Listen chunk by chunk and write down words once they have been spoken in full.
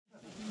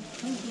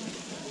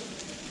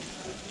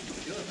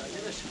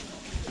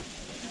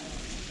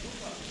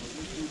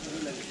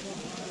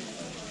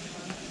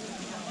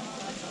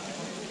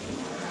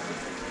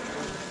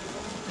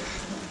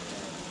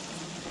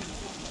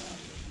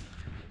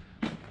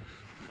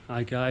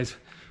Hi guys,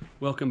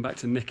 welcome back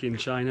to Nick in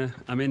China.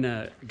 I'm in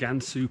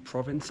Gansu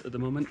Province at the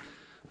moment,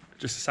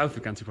 just south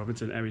of Gansu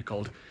Province, an area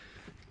called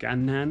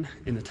Gannan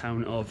in the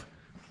town of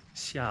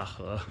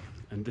Xiahe,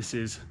 and this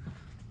is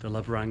the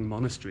Labrang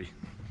Monastery.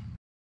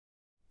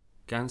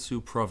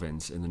 Gansu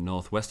Province in the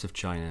northwest of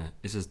China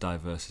is as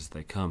diverse as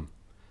they come.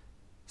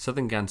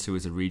 Southern Gansu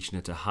is a region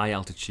at a high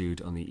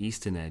altitude on the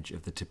eastern edge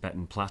of the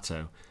Tibetan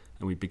Plateau,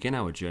 and we begin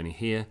our journey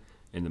here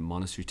in the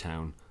monastery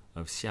town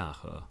of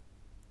Xiahe.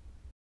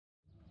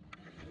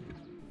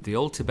 The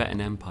old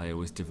Tibetan Empire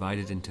was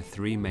divided into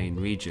three main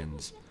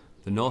regions.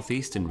 The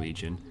northeastern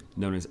region,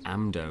 known as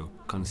Amdo,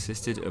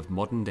 consisted of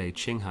modern-day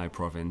Xiahe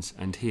province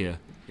and here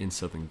in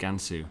southern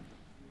Gansu.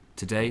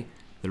 Today,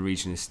 the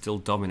region is still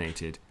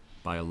dominated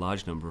by a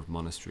large number of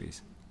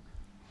monasteries.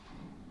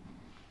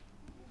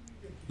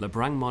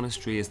 Labrang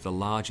Monastery is the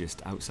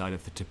largest outside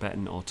of the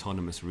Tibetan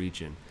Autonomous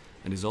Region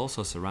and is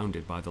also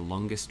surrounded by the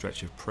longest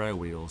stretch of prayer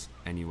wheels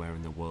anywhere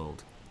in the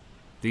world.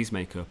 These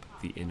make up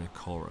the inner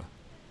Kora.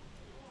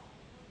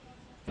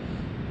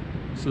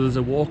 So there's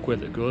a walkway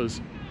that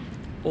goes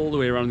all the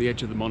way around the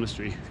edge of the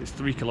monastery. It's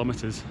 3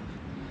 kilometers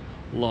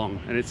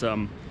long, and it's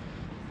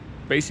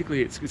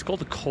basically it's called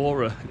the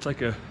Kora. It's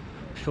like a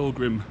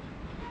pilgrim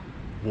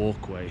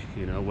walkway,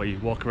 you know, where you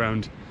walk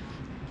around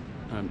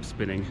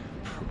spinning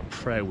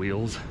prayer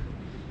wheels,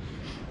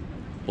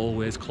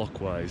 always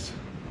clockwise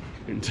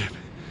in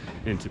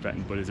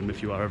Tibetan Buddhism.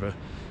 If you are ever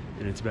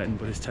in a Tibetan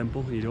Buddhist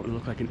temple and you don't want to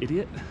look like an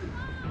idiot.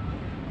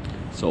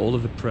 So all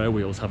of the prayer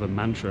wheels have a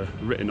mantra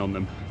written on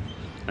them,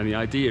 and the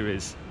idea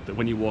is that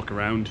when you walk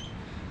around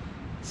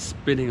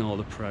spinning all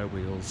the prayer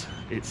wheels,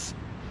 it's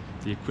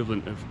the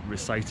equivalent of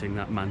reciting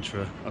that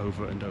mantra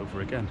over and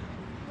over again.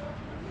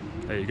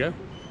 There you go.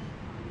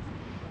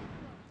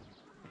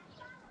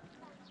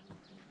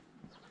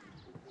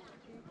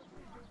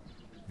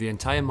 The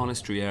entire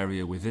monastery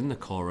area within the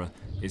Kora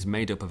is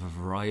made up of a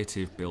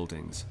variety of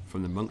buildings,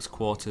 from the monks'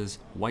 quarters,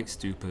 white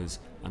stupas,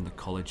 and the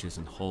colleges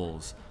and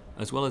halls.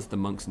 As well as the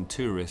monks and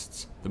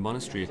tourists, the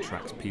monastery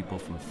attracts people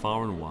from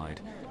far and wide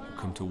who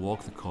come to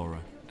walk the Kora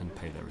and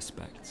pay their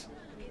respects.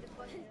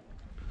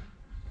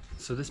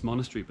 So this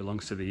monastery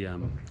belongs to the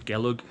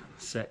Gelug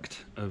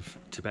sect of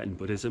Tibetan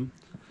Buddhism.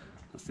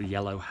 That's the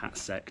Yellow Hat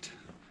sect.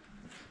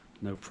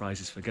 No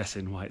prizes for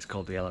guessing why it's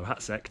called the Yellow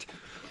Hat sect.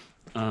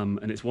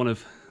 And it's one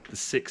of the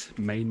 6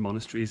 main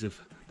monasteries of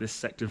this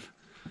sect of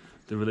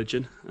the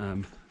religion.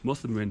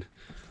 Most of them are in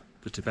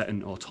the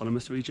Tibetan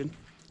Autonomous Region,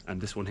 and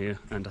this one here,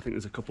 and I think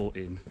there's a couple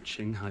in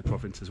Xiahe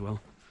province as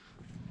well.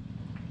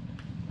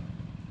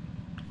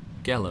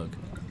 Gelug,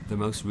 the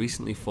most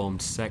recently formed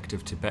sect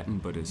of Tibetan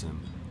Buddhism,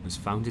 was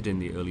founded in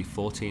the early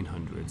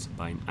 1400s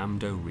by an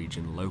Amdo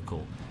region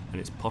local, and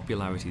its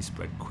popularity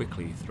spread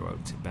quickly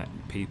throughout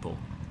Tibetan people.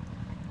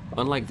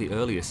 Unlike the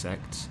earlier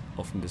sects,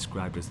 often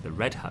described as the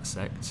Red Hat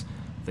sects,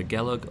 the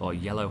Gelug or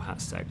Yellow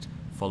Hat sect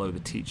follow the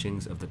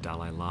teachings of the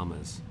Dalai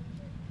Lamas.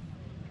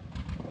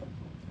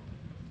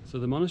 So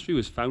the monastery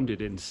was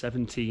founded in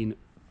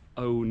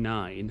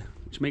 1709,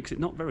 which makes it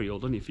not very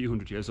old, only a few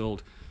hundred years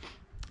old,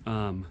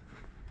 but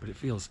it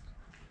feels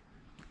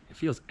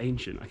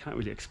ancient. I can't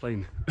really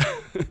explain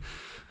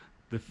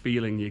the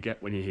feeling you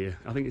get when you're here.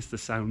 I think it's the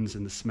sounds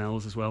and the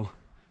smells as well.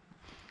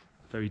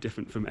 Very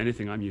different from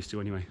anything I'm used to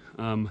anyway.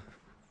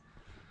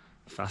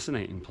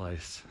 Fascinating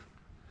place.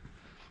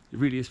 It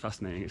really is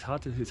fascinating. It's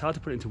hard to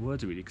put it into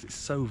words really, because it's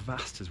so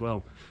vast as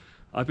well.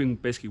 I've been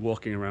basically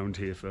walking around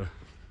here for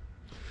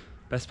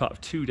best part of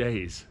 2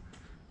 days,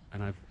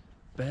 and I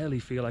barely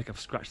feel like I've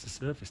scratched the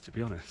surface, to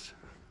be honest.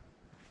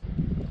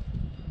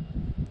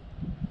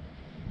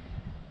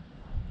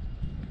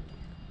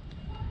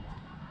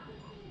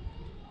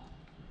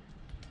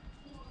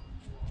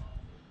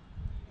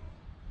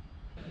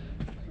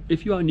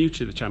 If you are new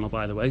to the channel,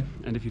 by the way,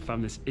 and if you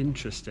found this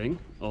interesting,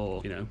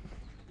 or you know,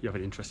 you have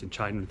an interest in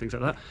China and things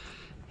like that,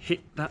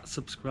 hit that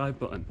subscribe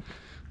button.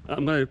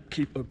 I'm going to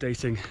keep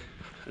updating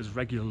as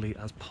regularly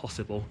as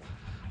possible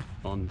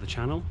on the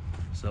channel,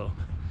 so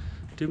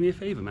do me a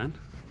favor, man.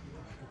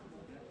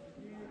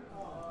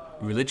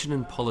 Religion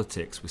and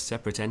politics were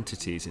separate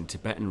entities in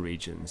Tibetan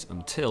regions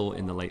until,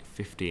 in the late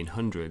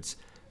 1500s,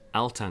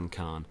 Altan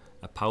Khan,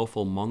 a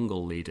powerful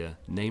Mongol leader,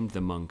 named the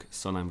monk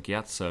Sonam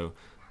Gyatso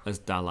as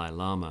Dalai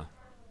Lama,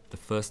 the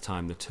first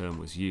time the term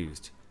was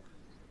used.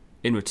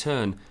 In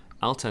return,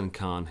 Altan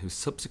Khan, who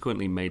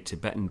subsequently made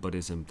Tibetan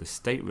Buddhism the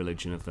state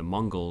religion of the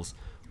Mongols,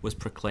 was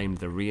proclaimed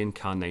the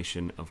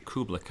reincarnation of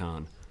Kublai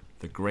Khan,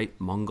 the great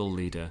Mongol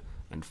leader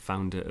and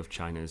founder of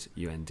China's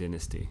Yuan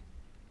dynasty.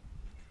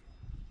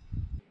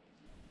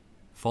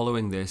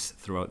 Following this,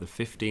 throughout the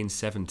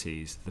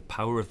 1570s, the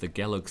power of the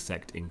Gelug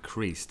sect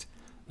increased,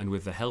 and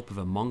with the help of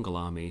a Mongol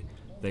army,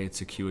 they had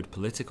secured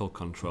political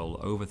control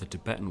over the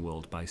Tibetan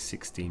world by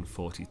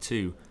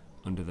 1642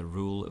 under the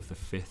rule of the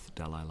 5th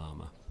Dalai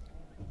Lama.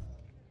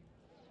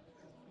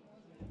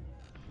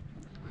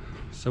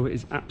 So it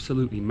is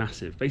absolutely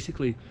massive.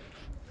 Basically,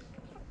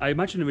 I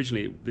imagine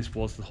originally this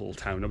was the whole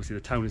town. Obviously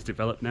the town is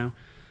developed now,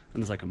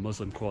 and there's like a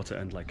Muslim quarter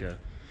and like a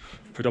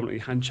predominantly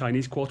Han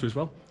Chinese quarter as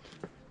well.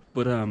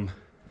 But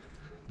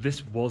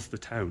this was the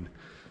town,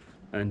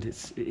 and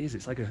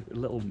it's like a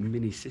little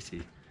mini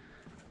city.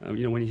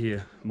 You know, when you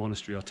hear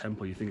monastery or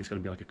temple, you think it's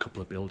going to be like a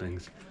couple of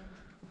buildings.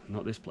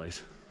 Not this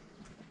place.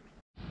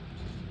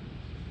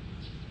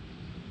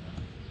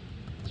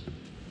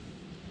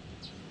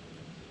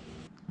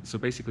 So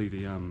basically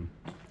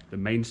the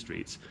main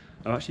streets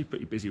are actually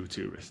pretty busy with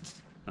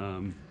tourists.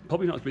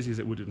 Probably not as busy as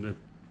it would in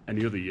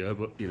any other year,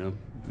 but you know,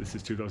 this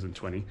is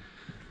 2020.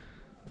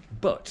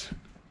 But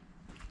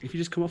if you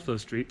just come off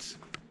those streets,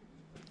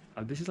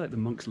 this is like the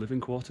monks' living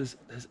quarters.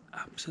 There's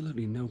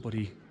absolutely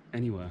nobody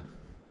anywhere.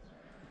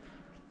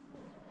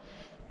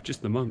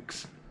 Just the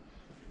monks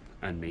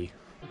and me.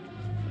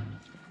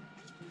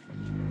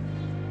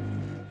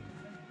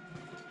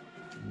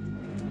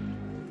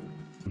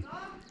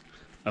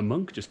 A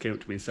monk just came up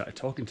to me and started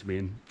talking to me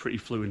in pretty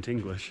fluent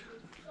English.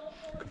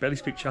 Could barely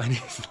speak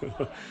Chinese.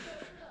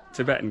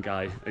 Tibetan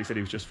guy. He said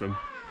he was just from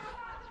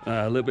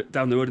a little bit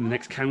down the road in the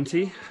next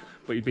county,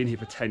 but he'd been here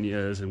for 10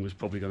 years and was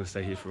probably going to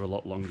stay here for a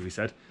lot longer, he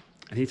said.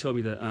 And he told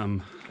me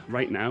that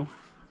right now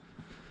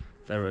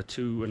there are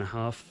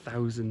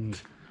 2,500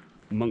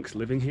 monks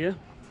living here.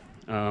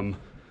 But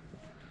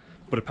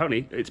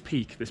apparently at its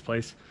peak, this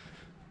place,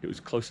 it was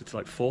closer to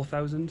like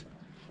 4,000.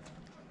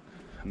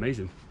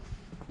 Amazing.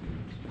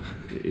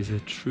 It is a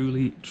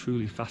truly,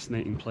 truly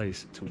fascinating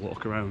place to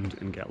walk around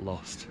and get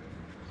lost.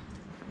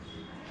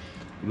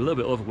 I'm a little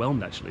bit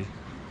overwhelmed actually.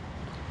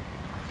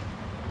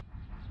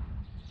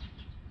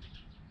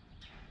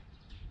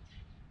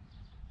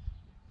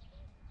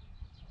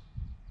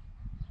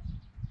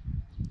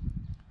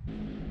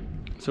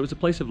 So it's a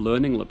place of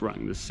learning,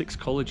 Labrang. There's 6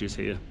 colleges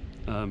here,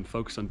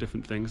 focused on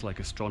different things like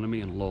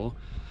astronomy and law,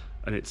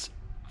 and it's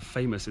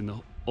famous in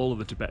all of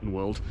the Tibetan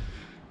world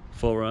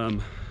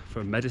for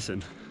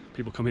medicine.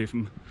 People come here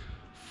from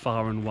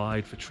far and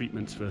wide for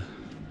treatments for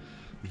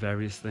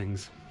various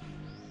things.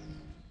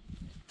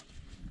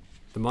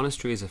 The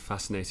monastery is a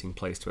fascinating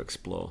place to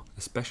explore,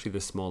 especially the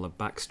smaller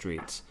back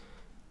streets.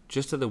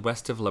 Just to the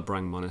west of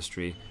Labrang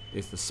Monastery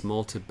is the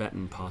small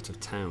Tibetan part of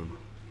town.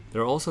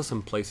 There are also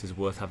some places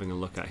worth having a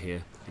look at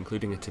here,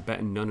 including a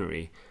Tibetan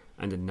nunnery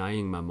and a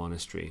Nyingma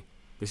monastery.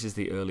 This is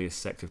the earliest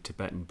sect of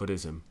Tibetan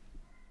Buddhism.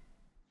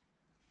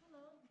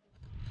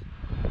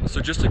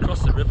 So just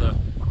across the river,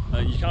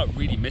 you can't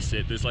really miss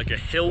it. There's like a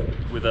hill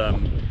with, as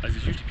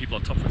there's usually people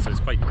on top of it, so it's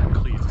quite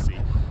clear to see.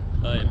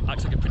 It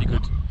acts like a pretty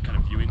good kind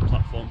of viewing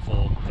platform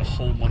for the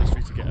whole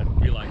monastery to get a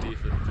real idea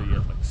for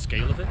the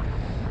scale of it.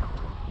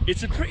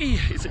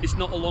 It's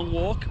not a long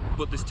walk,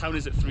 but this town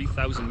is at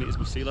 3,000 meters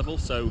above sea level,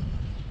 so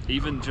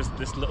even just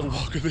this little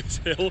walk of this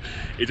hill,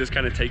 it does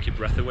kind of take your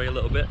breath away a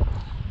little bit.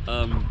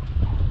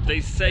 They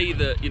say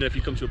that, you know, if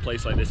you come to a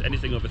place like this,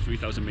 anything over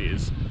 3,000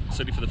 meters,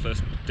 certainly for the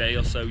first day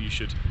or so, you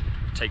should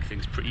take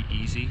things pretty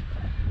easy,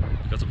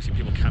 because obviously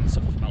people can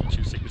suffer from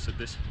altitude sickness at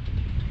this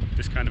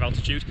kind of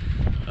altitude.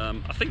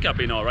 I think I've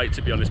been alright,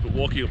 to be honest, but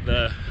walking up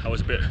there, I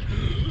was a bit,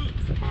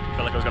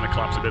 felt like I was going to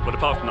collapse a bit, but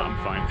apart from that,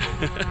 I'm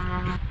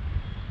fine.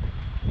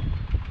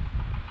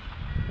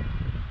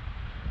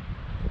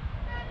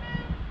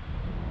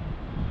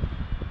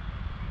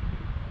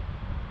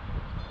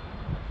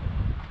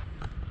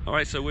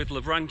 Alright, so with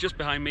Labrang just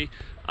behind me,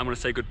 I'm going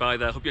to say goodbye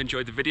there. Hope you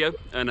enjoyed the video,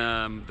 and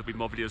there'll be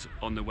more videos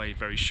on the way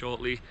very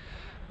shortly.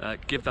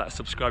 Give that a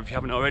subscribe if you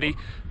haven't already,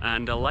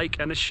 and a like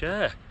and a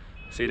share.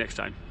 See you next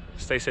time.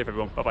 Stay safe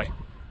everyone, bye bye.